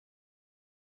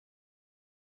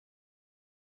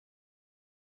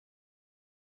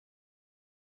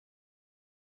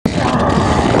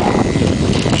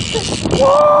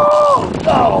Whoa,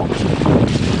 dog!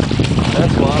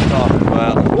 That's what I'm talking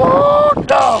about. Whoa,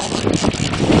 dog!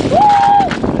 Woo!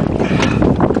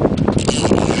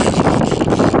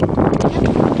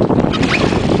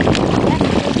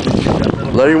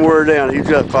 Let him wear down. He's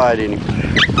got fight in him.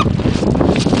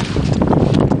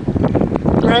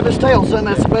 Grab his tail, son.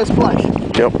 That's the best place.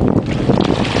 Yep.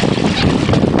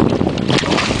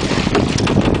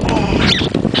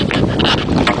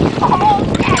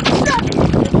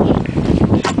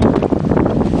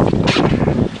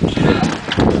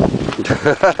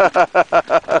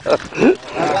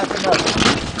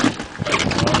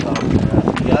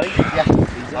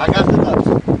 I got the nuts.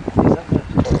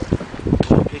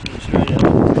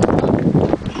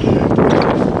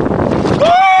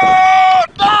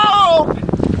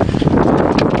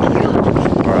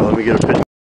 Alright, let me get a picture.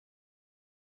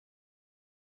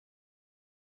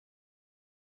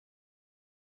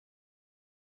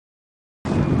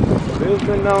 Bill's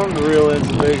been known to reel in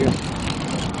some big ones.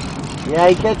 Yeah,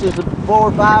 he catches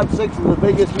 4, 5, 6 of the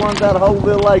biggest ones out of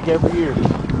Holeville Lake every year.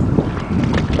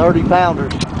 30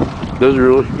 pounders. Does it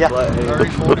really? Yeah. 30,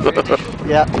 40, 50.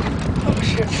 Yeah. Oh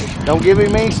shit. Don't give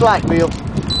him any slack, Bill.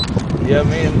 Yeah,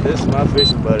 man, this is my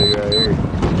fishing buddy right here.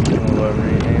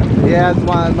 Yeah, that's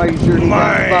why I'm making sure he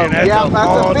got the boat. That's Yeah, a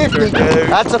that's a 50. monster, dude.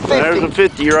 That's a 50. There's a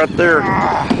 50 right there.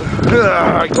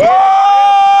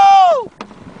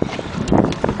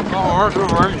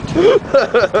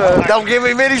 Don't give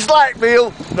him any slack,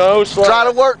 Bill. No slack. Try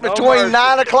to work No between mercy.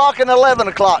 9 o'clock and 11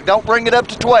 o'clock. Don't bring it up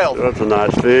to 12. That's a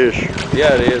nice fish.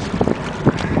 Yeah, it is.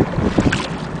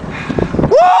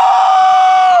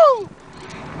 Woo!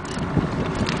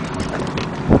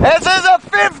 This is a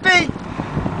 50.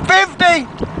 50.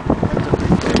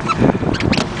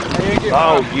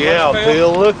 Oh yeah,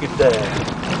 Bill, look at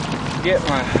that. Get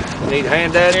my. Need a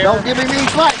hand at it? Don't give him any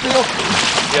slack, Bill.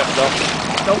 Yeah,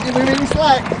 Don't give him any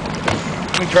slack.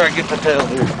 Let me try to get the tail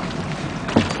here.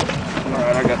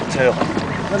 Alright, I got the tail.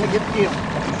 Let me get the Bill.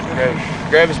 Okay,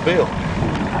 grab his bill.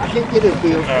 I can't get his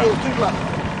Bill. Bill's too low.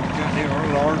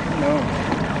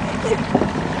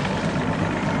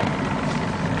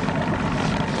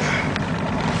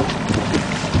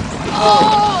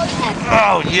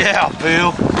 Oh yeah,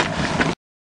 Bill.